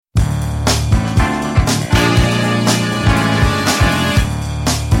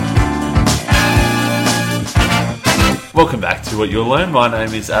Welcome back to What You'll Learn. My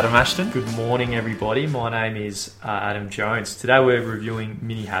name is Adam Ashton. Good morning, everybody. My name is Adam Jones. Today we're reviewing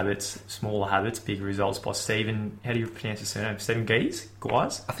Mini Habits, Smaller Habits, Big Results by Stephen. How do you pronounce his surname? Stephen Guise?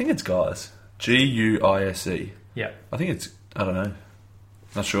 Guise? I think it's Guise. Guise. Yeah. I think it's, I don't know.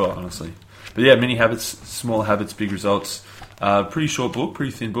 Not sure, honestly. But yeah, Mini Habits, Smaller Habits, Big Results. Pretty short book,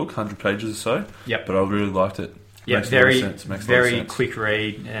 pretty thin book, 100 pages or so. Yep. But I really liked it. Yeah, Makes very quick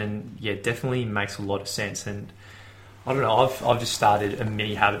read, and yeah, definitely makes a lot of sense. And I don't know, I've just started a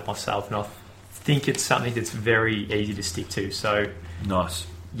mini habit myself, and I think it's something that's very easy to stick to. So nice.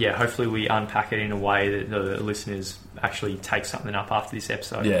 Yeah, hopefully we unpack it in a way that the listeners actually take something up after this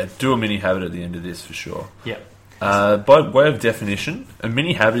episode. Yeah, do a mini habit at the end of this for sure. Yeah. By way of definition, a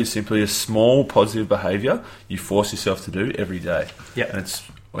mini habit is simply a small positive behaviour you force yourself to do every day. Yeah.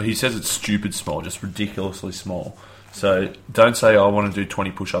 And he says it's stupid small, just ridiculously small. So don't say, I want to do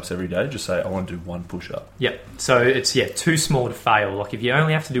 20 push-ups every day. Just say, I want to do one push-up. Yeah. So it's, too small to fail. Like, if you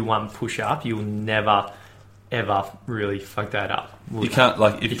only have to do one push-up, you'll never, ever really fuck that up. You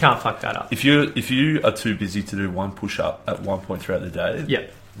can't, you can't fuck that up. If you are too busy to do one push-up at one point throughout the day,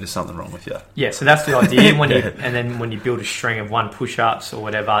 there's something wrong with you. Yeah, so that's the idea. And then when you build a string of one push-ups or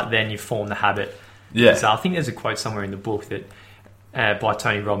whatever, then you form the habit. Yeah. So I think there's a quote somewhere in the book that by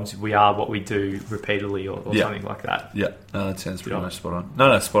Tony Robbins, we are what we do repeatedly, or something like that. Yeah, that sounds pretty much spot on.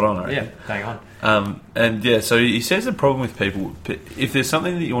 No, spot on, I reckon. Yeah, hang on. So he says the problem with people, if there's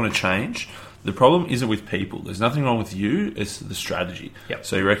something that you want to change, the problem isn't with people. There's nothing wrong with you, it's the strategy. Yep.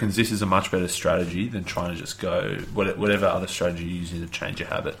 So he reckons this is a much better strategy than trying to just go whatever other strategy you're using to change your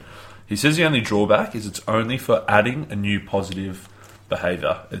habit. He says the only drawback is it's only for adding a new positive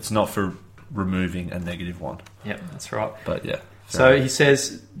behaviour. It's not for removing a negative one. Yeah, that's right. But yeah. So he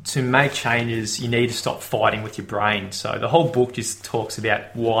says to make changes, you need to stop fighting with your brain. So the whole book just talks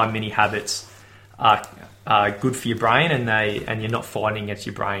about why mini habits are good for your brain, and you're not fighting against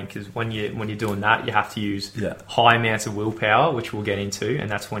your brain, because when you're doing that, you have to use high amounts of willpower, which we'll get into, and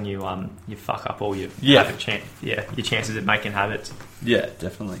that's when you fuck up all your your chances of making habits. Yeah,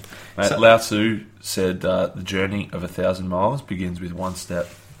 definitely. Mate, Lao Tzu said the journey of 1,000 miles begins with one step.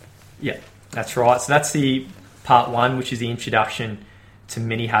 Yeah, that's right. So that's the part one, which is the introduction to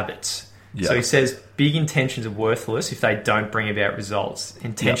mini habits. Yeah. So he says big intentions are worthless if they don't bring about results.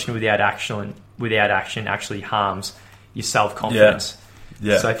 Intention without action actually harms your self-confidence.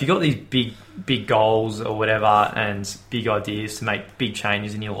 Yeah. So if you've got these big goals or whatever, and big ideas to make big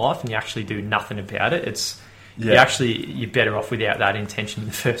changes in your life, and you actually do nothing about it, you're better off without that intention in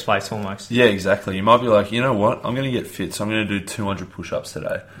the first place, almost. Yeah, exactly. You might be like, you know what, I'm going to get fit, so I'm going to do 200 push-ups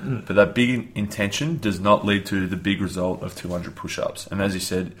today. But that big intention does not lead to the big result of 200 push-ups. And as you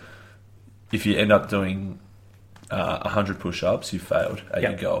said, if you end up doing 100 push-ups, you failed at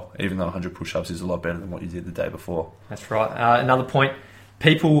your goal, even though 100 push-ups is a lot better than what you did the day before. That's right. Another point,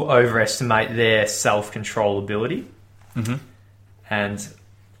 people overestimate their self-control ability. Mm-hmm. And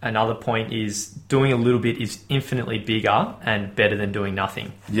another point is doing a little bit is infinitely bigger and better than doing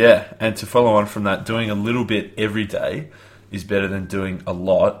nothing. Yeah, and to follow on from that, doing a little bit every day is better than doing a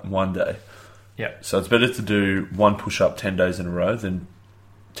lot one day. Yeah. So it's better to do one push-up 10 days in a row than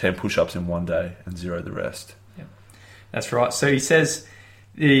 10 push-ups in one day and 0 the rest. Yeah, that's right. So he says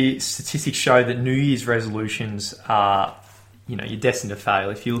the statistics show that New Year's resolutions are, you're destined to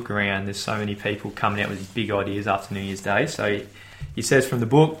fail. If you look around, there's so many people coming out with these big ideas after New Year's Day. So he says from the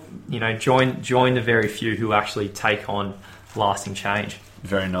book, join the very few who actually take on lasting change.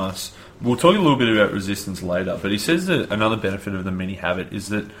 Very nice. We'll talk a little bit about resistance later, but he says that another benefit of the mini habit is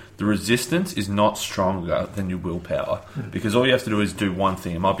that the resistance is not stronger than your willpower, because all you have to do is do one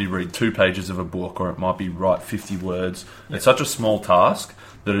thing. It might be read 2 pages of a book, or it might be write 50 words. Yep. It's such a small task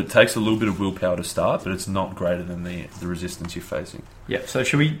that it takes a little bit of willpower to start, but it's not greater than the resistance you're facing. Yeah, so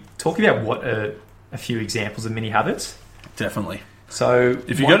should we talk about what a few examples of mini habits? Definitely. So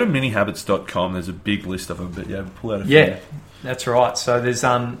if you go to minihabits.com, there's a big list of them, but pull out a few. Yeah, that's right. So there's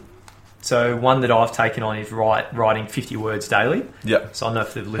so one that I've taken on is writing 50 words daily. Yeah. So I don't know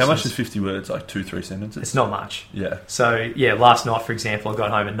if the listeners... How much is 50 words? Like 2-3 sentences? It's not much. Yeah. So last night, for example, I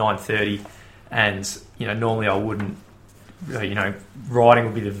got home at 9:30, and normally I wouldn't, writing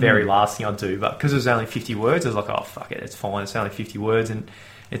would be the very last thing I'd do, but because it was only 50 words, I was like, oh fuck it, it's fine. It's only 50 words, and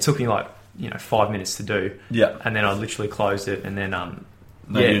it took me 5 minutes to do. Yeah. And then I literally closed it, and then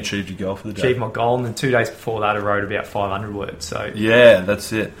you achieved your goal for the day. Achieved my goal, and then 2 days before that, I wrote about 500 words. So yeah,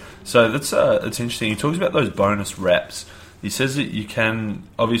 that's it. So that's it's interesting. He talks about those bonus reps. He says that you can,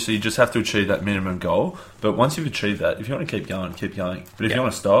 obviously, you just have to achieve that minimum goal. But once you've achieved that, if you want to keep going, keep going. But if you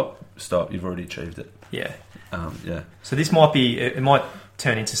want to stop, you've already achieved it. Yeah. Yeah. So this might be, it might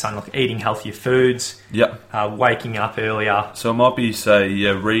turn into something like eating healthier foods, Yep. waking up earlier. So it might be, say,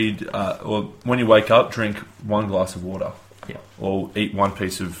 read, or when you wake up, drink 1 glass of water. Yeah. Or eat 1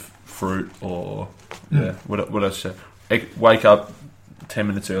 piece of fruit, or, what else? Wake up 10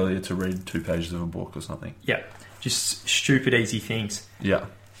 minutes earlier to read 2 pages of a book or something. Yeah. Just stupid, easy things. Yeah.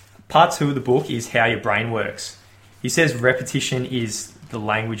 Part 2 of the book is how your brain works. He says repetition is the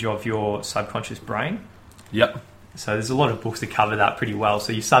language of your subconscious brain. Yep. So there's a lot of books that cover that pretty well.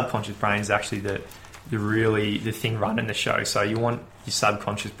 So your subconscious brain is actually the thing running the show. So you want your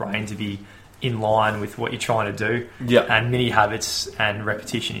subconscious brain to be in line with what you're trying to do. Yep. And mini habits and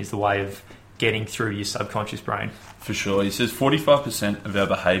repetition is the way of getting through your subconscious brain. For sure. He says 45% of our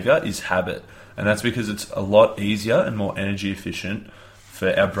behaviour is habit. And that's because it's a lot easier and more energy efficient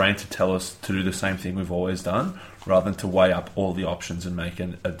for our brain to tell us to do the same thing we've always done, rather than to weigh up all the options and make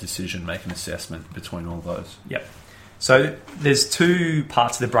a decision, make an assessment between all those. Yep. So there's 2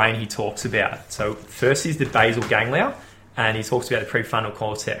 parts of the brain he talks about. So first is the basal ganglia, and he talks about the prefrontal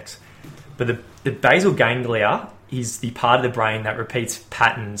cortex. But the basal ganglia is the part of the brain that repeats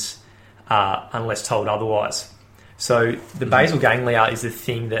patterns unless told otherwise. So the basal ganglia is the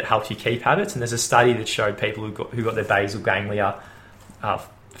thing that helps you keep habits, and there's a study that showed people who got their basal ganglia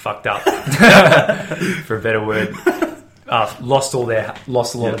fucked up, for a better word, lost a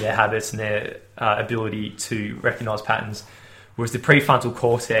lot of their habits and their ability to recognise patterns. Whereas the prefrontal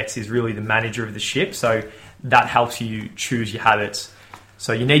cortex is really the manager of the ship, so that helps you choose your habits.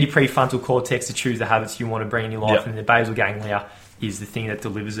 So you need your prefrontal cortex to choose the habits you want to bring in your life, and the basal ganglia is the thing that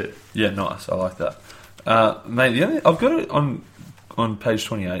delivers it. Yeah, nice. I like that. Mate, I've got it on page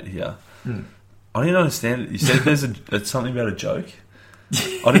 28 here. I didn't understand it. You said it's something about a joke.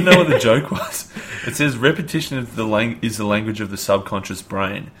 I didn't know what the joke was. It says repetition is the language of the subconscious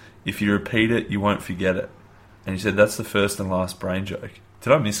brain. If you repeat it, you won't forget it. And you said that's the first and last brain joke.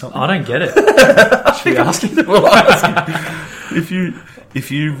 Did I miss something? I don't get it. Should we ask him? Well, ask him.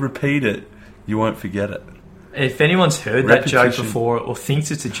 If you repeat it, you won't forget it. If anyone's heard that joke before or thinks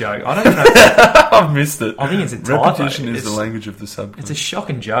it's a joke, I don't know. I've missed it. I think it's a typo. Repetition is the language of the subconscious. It's a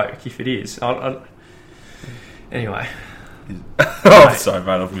shocking joke if it is. Anyway. Oh, sorry,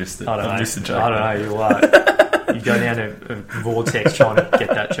 mate. I've missed it. I've missed the joke. I don't know. You go down a vortex trying to get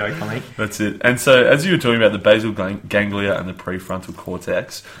that joke, I think. That's it. And so, as you were talking about the basal ganglia and the prefrontal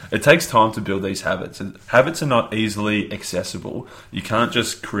cortex, it takes time to build these habits. And habits are not easily accessible. You can't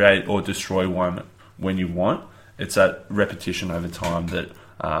just create or destroy one when you want. It's that repetition over time that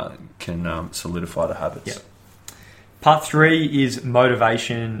can solidify the habits. Yep. Part 3 is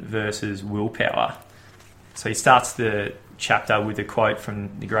motivation versus willpower. So he starts the chapter with a quote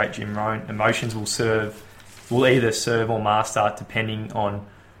from the great Jim Rohn: "Emotions will either serve or master depending on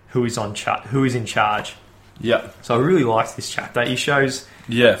who is in charge." Yeah. So I really like this chapter. He shows.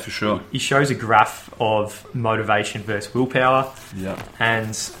 Yeah, for sure. He shows a graph of motivation versus willpower. Yeah.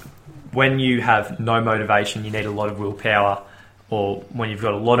 And when you have no motivation, you need a lot of willpower. Or when you've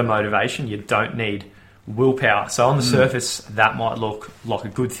got a lot of motivation, you don't need willpower. So on the surface, that might look like a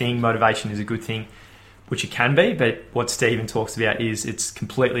good thing. Motivation is a good thing, which it can be, but what Stephen talks about is it's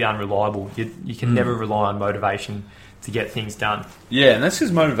completely unreliable. You can never rely on motivation to get things done. Yeah, and that's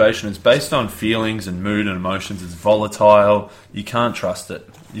because motivation is based on feelings and mood and emotions. It's volatile. You can't trust it.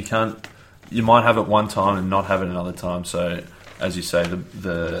 You might have it one time and not have it another time. So, as you say,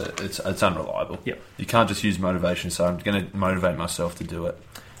 it's unreliable. Yep. You can't just use motivation. So I'm going to motivate myself to do it.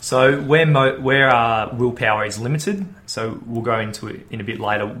 So where willpower is limited, so we'll go into it in a bit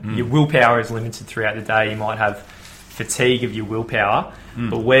later. Your willpower is limited throughout the day. You might have fatigue of your willpower,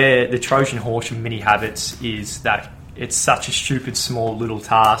 but where the Trojan horse of mini habits is that it's such a stupid, small, little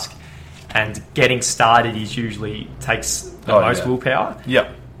task, and getting started usually takes the most willpower.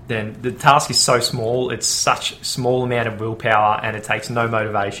 Yep. Then the task is so small, it's such a small amount of willpower, and it takes no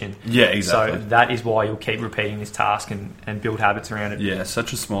motivation. Yeah, exactly. So that is why you'll keep repeating this task and build habits around it. Yeah,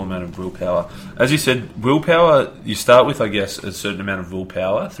 such a small amount of willpower. As you said, willpower, you start with, I guess, a certain amount of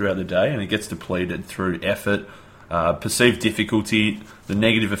willpower throughout the day, and it gets depleted through effort, perceived difficulty, the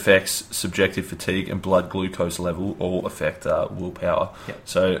negative effects, subjective fatigue, and blood glucose level all affect willpower. Yep.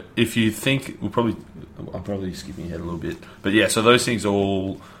 So if you think, I'm probably skipping ahead a little bit, but yeah, so those things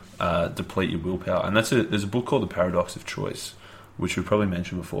all deplete your willpower, and there's a book called The Paradox of Choice, which we've probably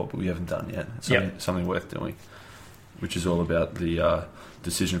mentioned before, but we haven't done yet. It's something worth doing, which is all about the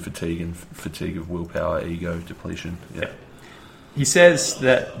decision fatigue and fatigue of willpower, ego depletion. Yeah. He says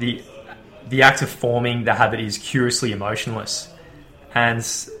that the act of forming the habit is curiously emotionless, and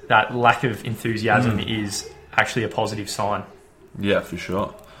that lack of enthusiasm is actually a positive sign. Yeah, for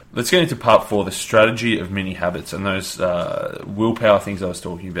sure. let's get into part 4, the strategy of mini habits, and those willpower things I was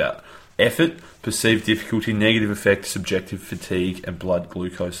talking about. Effort, perceived difficulty, negative effect, subjective fatigue, and blood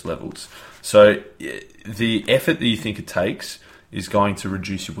glucose levels. So the effort that you think it takes is going to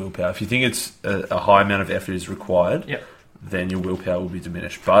reduce your willpower. If you think it's a high amount of effort is required, then your willpower will be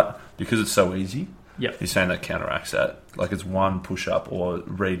diminished. But because it's so easy, you're saying that counteracts that. Like it's one push-up or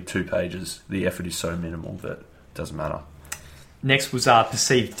read 2 pages. The effort is so minimal that it doesn't matter. Next was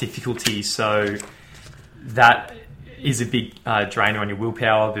perceived difficulty. So that is a big drainer on your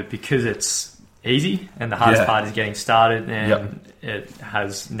willpower, but because it's easy and the hardest part is getting started, and it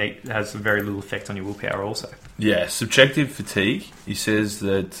has very little effect on your willpower also. Yeah, subjective fatigue. He says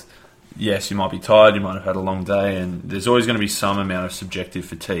that, yes, you might be tired, you might have had a long day, and there's always going to be some amount of subjective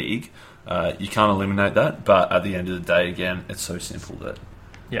fatigue. You can't eliminate that, but at the end of the day, again, it's so simple that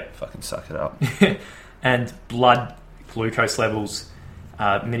fucking suck it up. And blood glucose levels,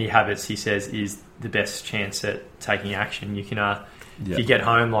 mini habits, he says, is the best chance at taking action. You can, if you get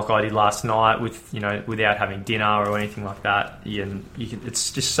home like I did last night without having dinner or anything like that, you can,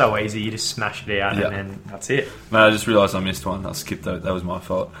 it's just so easy. You just smash it out and then that's it. Man, I just realised I missed one. I skipped that. That was my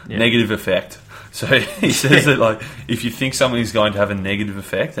fault. Negative effect. So he says that like if you think something's going to have a negative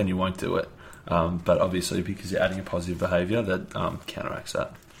effect, then you won't do it. But obviously because you're adding a positive behaviour, that counteracts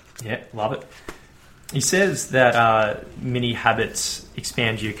that. Yeah, love it. He says that mini habits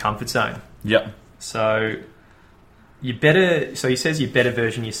expand your comfort zone. Yep. So he says your better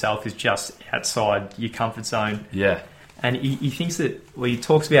version of yourself is just outside your comfort zone. Yeah. And he thinks that, he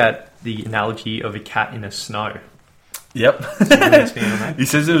talks about the analogy of a cat in the snow. Yep. He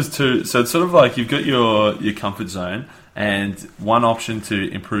says there was 2. So it's sort of like you've got your comfort zone, and one option to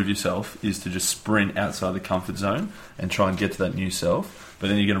improve yourself is to just sprint outside the comfort zone and try and get to that new self. But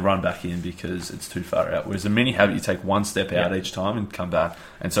then you're going to run back in because it's too far out. Whereas a mini habit, you take one step out each time and come back.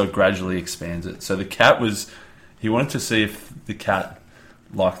 And so it gradually expands it. So the cat he wanted to see if the cat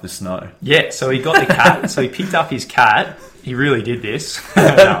liked the snow. Yeah, so he got the cat. So he picked up his cat. He really did this. No,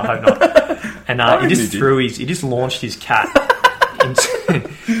 I hope not. And he just launched his cat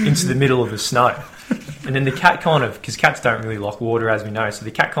into the middle of the snow. And then the cat because cats don't really like water, as we know, so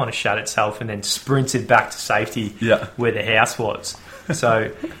the cat kind of shat itself and then sprinted back to safety where the house was.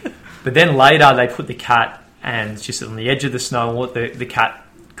 So, but then later they put the cat and just on the edge of the snow, and what the cat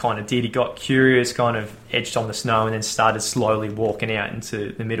kind of did, he got curious, kind of edged on the snow and then started slowly walking out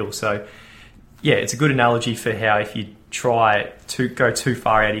into the middle. So, yeah, it's a good analogy for how if you try to go too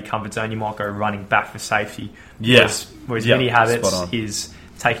far out of your comfort zone, you might go running back for safety. Yes. Whereas mini habits is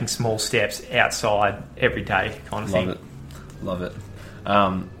taking small steps outside every day kind of thing. Love it.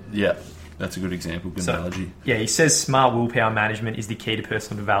 That's a good example, good analogy. Yeah, he says smart willpower management is the key to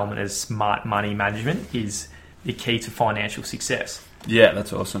personal development, as smart money management is the key to financial success. Yeah,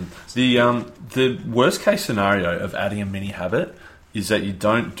 that's awesome. The worst case scenario of adding a mini habit is that you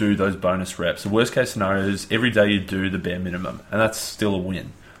don't do those bonus reps. The worst case scenario is every day you do the bare minimum, and that's still a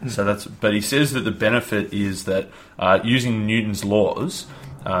win. But he says that the benefit is that using Newton's laws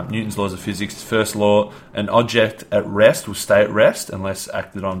of physics, first law, an object at rest will stay at rest unless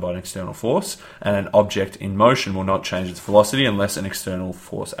acted on by an external force, and an object in motion will not change its velocity unless an external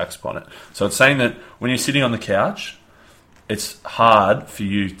force acts upon it. So it's saying that when you're sitting on the couch, it's hard for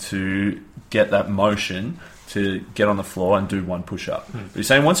you to get that motion to get on the floor and do one push-up. But he's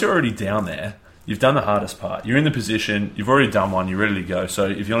saying once you're already down there, you've done the hardest part. You're in the position, you've already done one, you're ready to go. So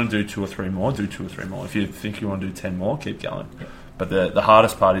if you want to do 2 or 3 more, do 2 or 3 more. If you think you want to do 10 more, keep going. Yeah. But the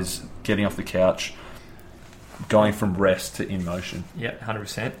hardest part is getting off the couch, going from rest to in motion. Yeah,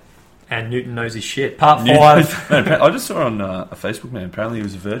 100%. And Newton knows his shit. Part 5. Man, I just saw on a Facebook, man, apparently he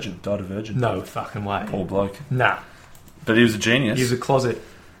was a virgin, died a virgin. No fucking way. Poor bloke. Nah. But he was a genius. He was a closet.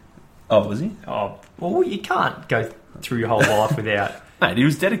 Oh, was he? Oh, well, you can't go through your whole life without... Mate, he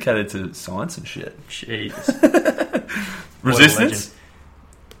was dedicated to science and shit. Jesus. Resistance?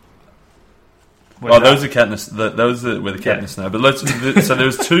 Those are cat in the, those are where the cat in the snow. But so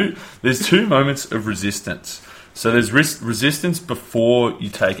there's two moments of resistance. So there's resistance before you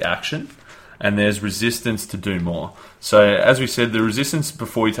take action, and there's resistance to do more. So as we said, the resistance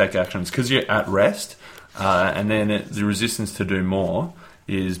before you take action is because you're at rest, and then the resistance to do more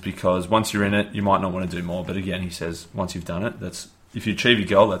is because once you're in it, you might not want to do more. But again, he says once you've done it, if you achieve your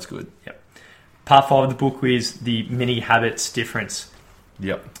goal, that's good. Yep. Part 5 of the book is the mini habits difference.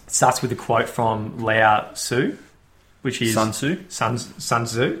 Yep. It starts with a quote from Lao Tzu, which is Sun Tzu. Sun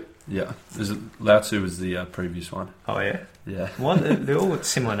Tzu. Yeah. Lao Tzu was the previous one. Oh yeah. Yeah. They're all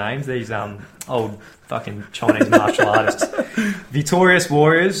similar names. These old fucking Chinese martial artists. Victorious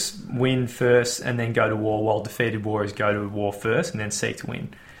warriors win first and then go to war, while defeated warriors go to war first and then seek to win.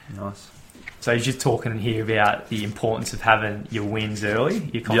 Nice. So he's just talking here about the importance of having your wins early,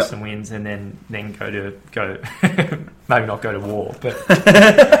 your constant wins, and then go maybe not go to war, but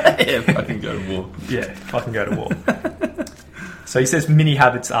yeah, fucking go to war. Yeah, fucking go to war. So he says mini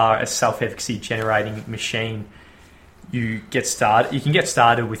habits are a self-efficacy generating machine. You can get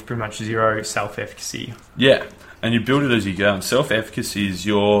started with pretty much zero self-efficacy. Yeah, and you build it as you go. And self-efficacy is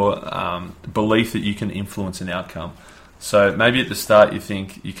your belief that you can influence an outcome. So maybe at the start you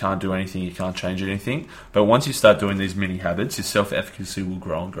think you can't do anything, you can't change anything, but once you start doing these mini habits, your self-efficacy will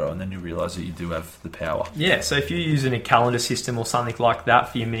grow and grow, and then you realise that you do have the power. Yeah, so if you're using a calendar system or something like that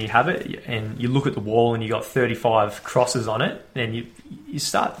for your mini habit, and you look at the wall and you got 35 crosses on it, then you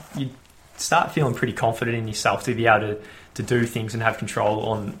start feeling pretty confident in yourself to be able to do things and have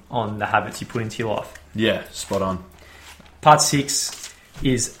control on the habits you put into your life. Yeah, spot on. Part 6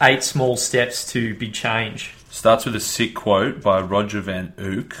 is 8 small steps to big change. Starts with a sick quote by Roger Van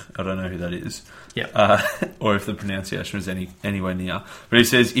Ook. I don't know who that is. Yeah. Or if the pronunciation is anywhere near. But he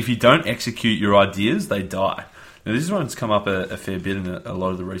says, if you don't execute your ideas, they die. Now, this is one that's come up a fair bit in a lot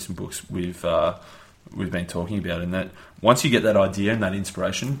of the recent books we've been talking about, in that once you get that idea and that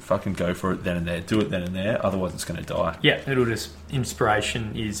inspiration, fucking go for it then and there. Do it then and there, otherwise it's going to die. Yeah,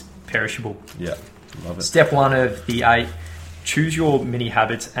 inspiration is perishable. Yeah, love it. Step 1 of the 8, choose your mini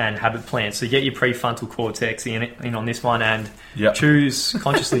habits and habit plans. So get your prefrontal cortex in on this one, and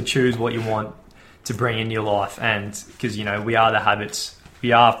consciously choose what you want to bring in your life. And because we are the habits,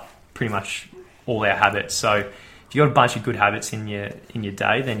 we are pretty much all our habits. So if you've got a bunch of good habits in your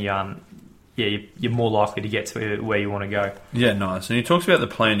day, then you're more likely to get to where you want to go. Yeah, nice. And he talks about the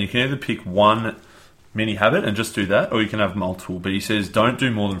plan. You can either pick one mini habit and just do that, or you can have multiple. But he says don't do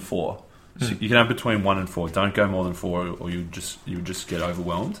more than 4. So you can have between 1 and 4. Don't go more than 4, or you just get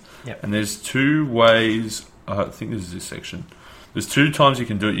overwhelmed. Yep. And there's 2 ways. I think this is this section. There's 2 times you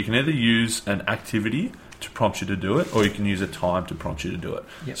can do it. You can either use an activity to prompt you to do it, or you can use a time to prompt you to do it.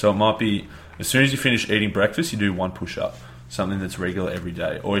 Yep. So it might be as soon as you finish eating breakfast, you do 1 push-up, something that's regular every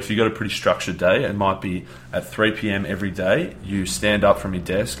day. Or if you've got a pretty structured day, it might be at 3 p.m. every day, you stand up from your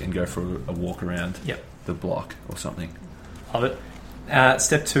desk and go for a walk around the block or something. Love it.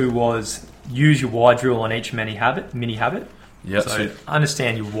 Step 2 was use your why drill on each mini habit. Yeah. So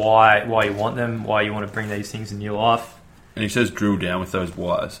understand your why you want them, why you want to bring these things in your life. And he says drill down with those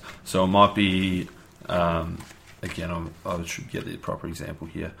whys. So it might be, again, I should get the proper example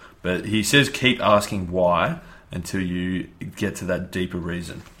here, but he says keep asking why until you get to that deeper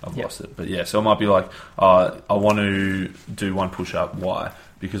reason. I've lost it. But yeah, so it might be like, I want to do 1 push-up. Why?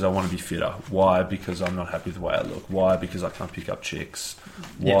 Because I want to be fitter. Why? Because I'm not happy with the way I look. Why? Because I can't pick up chicks.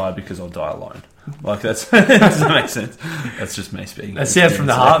 Why? Because I'll die alone. Like does that make sense? That's just me speaking. That sounds from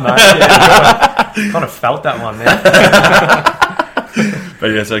the heart, mate. Yeah, kind of felt that one, man. But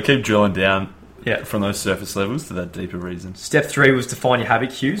yeah, so keep drilling down from those surface levels to that deeper reason. Step 3 was define your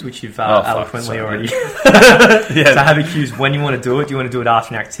habit cues, which you've eloquently already. So habit cues, when you want to do it. Do you want to do it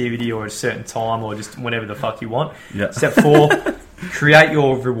after an activity or at a certain time, or just whenever the fuck you want? Yeah. Step 4, create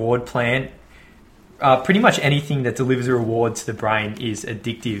your reward plan. Pretty much anything that delivers a reward to the brain is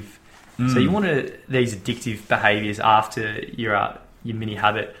addictive. So you want these addictive behaviours after your mini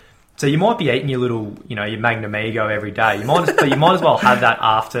habit. So you might be eating your little, your Magnum Ego every day. You might as well have that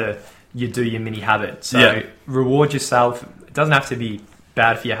after you do your mini habit. So reward yourself. It doesn't have to be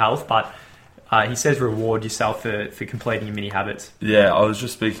bad for your health, but he says reward yourself for completing your mini habits. Yeah, I was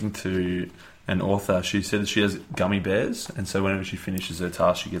just speaking to an author. She said that she has gummy bears, and so whenever she finishes her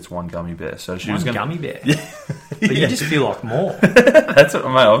task, she gets 1 gummy bear. So she was gummy bear. Yeah. But you just feel like more. That's what,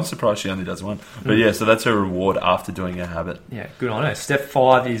 mate, I'm surprised she only does 1. But yeah, so that's her reward after doing her habit. Yeah, good on her. Step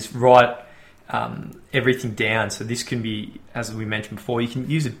 5 is write everything down. So this can be, as we mentioned before, you can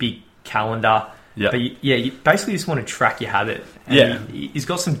use a big calendar. Yeah. But you basically just want to track your habit. And he's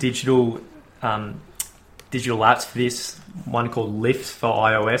got some digital apps for this. One called Lift for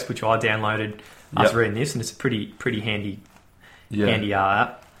iOS, which I downloaded after reading this, and it's a pretty handy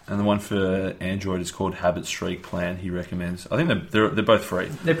app. And the one for Android is called Habit Streak Plan. He recommends. I think they're both free.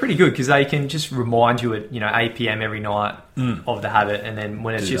 They're pretty good because they can just remind you at 8 p.m. every night of the habit, and then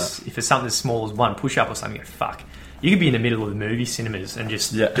when it's if it's something as small as 1 push up or something, you go, fuck. You could be in the middle of the movie cinemas and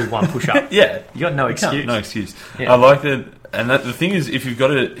just do 1 push up. You got no excuse. No excuse. Yeah. I like that. And the thing is, if you've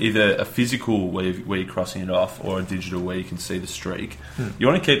got either a physical where you're crossing it off, or a digital where you can see the streak, you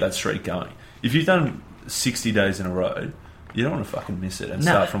want to keep that streak going. If you've done 60 days in a row, you don't want to fucking miss it and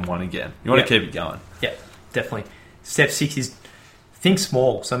start from 1 again. You want to keep it going. Yeah, definitely. Step 6 is think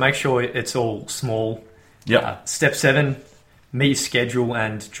small. So make sure it's all small. Yep. Step 7, meet your schedule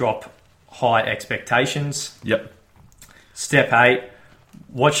and drop high expectations. Yep. Step 8,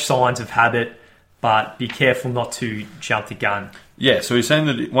 watch signs of habit, but be careful not to jump the gun. Yeah, so he's saying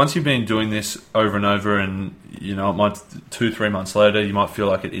that once you've been doing this over and over, and it might 2-3 months later, you might feel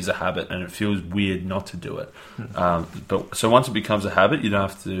like it is a habit, and it feels weird not to do it. But so once it becomes a habit, you don't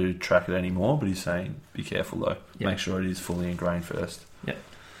have to track it anymore. But he's saying be careful though. Yep. Make sure it is fully ingrained first. Yep.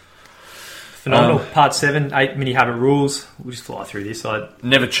 Phenomenal. Part 7, 8 mini habit rules. We'll just fly through this.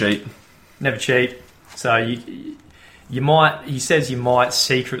 Never cheat. Never cheat. So you might. He says you might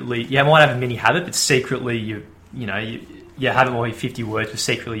secretly. You might have a mini habit, but secretly you haven't only 50 words, but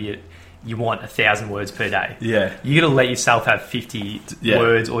secretly you want 1,000 words per day. Yeah. You got to let yourself have 50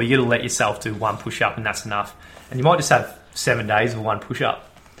 words, or you got to let yourself do 1 push-up, and that's enough. And you might just have 7 days of 1 push-up.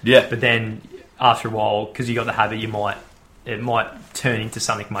 Yeah. But then after a while, because you got the habit, it might turn into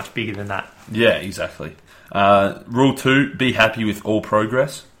something much bigger than that. Yeah, exactly. Rule 2: be happy with all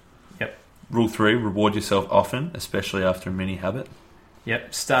progress. Yep. Rule 3: reward yourself often, especially after a mini habit.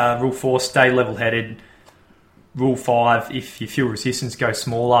 Yep. Rule 4: stay level-headed. Rule 5: if you feel resistance, go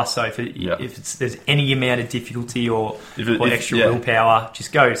smaller. So if there's any amount of difficulty or extra willpower,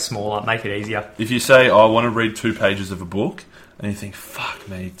 just go smaller, make it easier. If you say, I want to read 2 pages of a book, and you think, fuck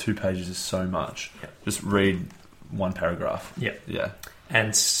me, 2 pages is so much, just read 1 paragraph. Yeah.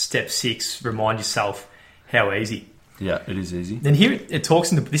 And step 6: remind yourself how easy. Yeah, it is easy. Then here it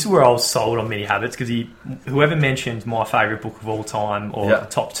talks this is where I was sold on mini habits, because whoever mentioned my favourite book of all time, or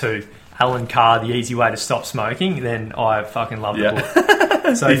top 2, Alan Carr, The Easy Way to Stop Smoking, then I fucking love the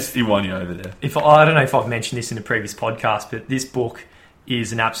book. So he won you over there. I don't know if I've mentioned this in a previous podcast, but this book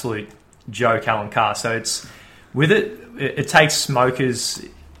is an absolute joke, Alan Carr. So it's with it takes smokers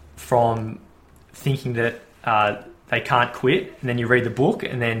from thinking that they can't quit, and then you read the book,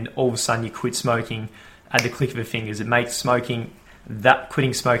 and then all of a sudden you quit smoking at the click of a fingers. It makes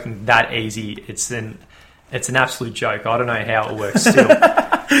quitting smoking that easy. It's an absolute joke. I don't know how it works still.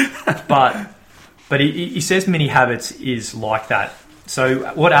 But he says mini habits is like that.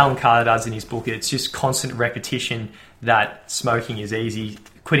 So what Alan Carr does in his book, it's just constant repetition that smoking is easy,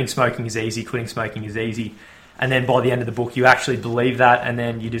 quitting smoking is easy, quitting smoking is easy. And then by the end of the book, you actually believe that, and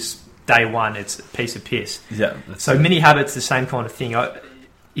then you just, day one, it's a piece of piss. Yeah. So mini habits, the same kind of thing.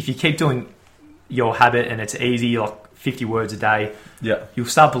 If you keep doing your habit and it's easy, like 50 words a day, you'll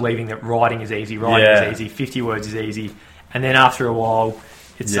start believing that writing is easy, is easy, 50 words is easy. And then after a while,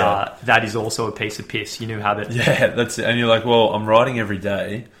 it's that is also a piece of piss, your new habit. Yeah, that's it. And you're like, well, I'm writing every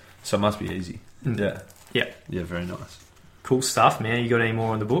day, so it must be easy. Yeah. Yeah, very nice. Cool stuff, man. You got any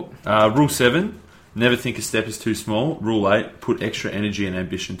more on the book? Rule 7, never think a step is too small. Rule 8, put extra energy and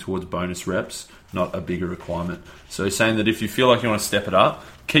ambition towards bonus reps, not a bigger requirement. So he's saying that if you feel like you want to step it up,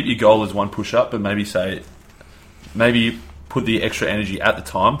 keep your goal as 1 push-up, but maybe put the extra energy at the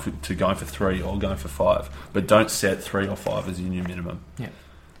time to going for 3 or going for 5. But don't set 3 or 5 as your new minimum.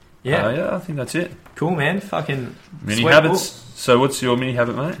 Yeah, I think that's it. Cool, man. Fucking mini habits. Book. So what's your mini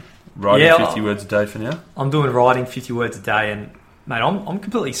habit, mate? Writing 50 words a day for now? I'm doing writing 50 words a day, and mate, I'm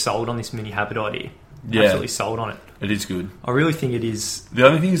completely sold on this mini habit idea. Yeah. Absolutely sold on it. It is good. I really think it is. The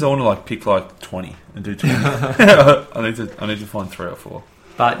only thing is I want to pick 20 and do 20. I need to find 3 or 4.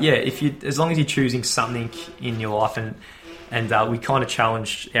 But yeah, as long as you're choosing something in your life, and we kind of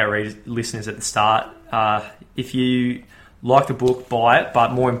challenged our listeners at the start, if you like the book, buy it.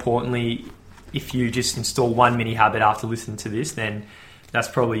 But more importantly, if you just install 1 mini habit after listening to this, then that's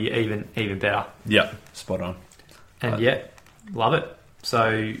probably even better. Yeah, spot on. And love it.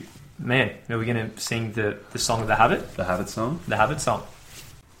 So, man, are we going to sing the song of the habit? The habit song? The habit song.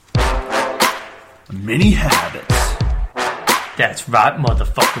 Mini habits. That's right,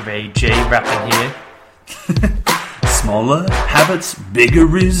 motherfucker. AJ rapping here. Smaller habits, bigger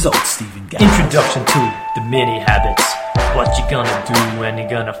results, Stephen Guy. Introduction to the mini habits. What you gonna do when you're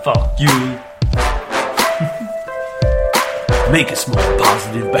gonna fuck you? Make a small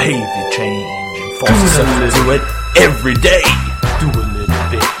positive behavior change and force yourself to do it every day. Do a little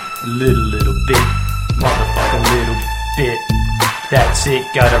bit, motherfucking little bit. That's it,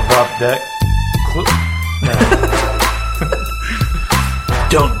 gotta rub that.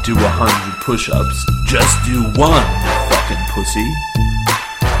 Don't do 100 push-ups, just do 1, fucking pussy.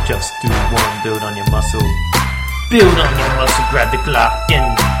 Just do 1, build on your muscle. Build on your muscle, grab the Glock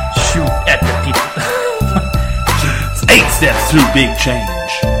and shoot at the people. 8 steps through big change.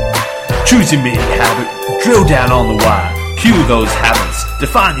 Choose your mini habit, drill down on the why. Cue those habits,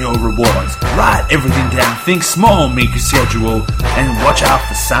 define your rewards. Write everything down, think small, make your schedule, and watch out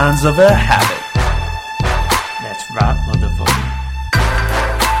for signs of a habit. That's right, motherfucker.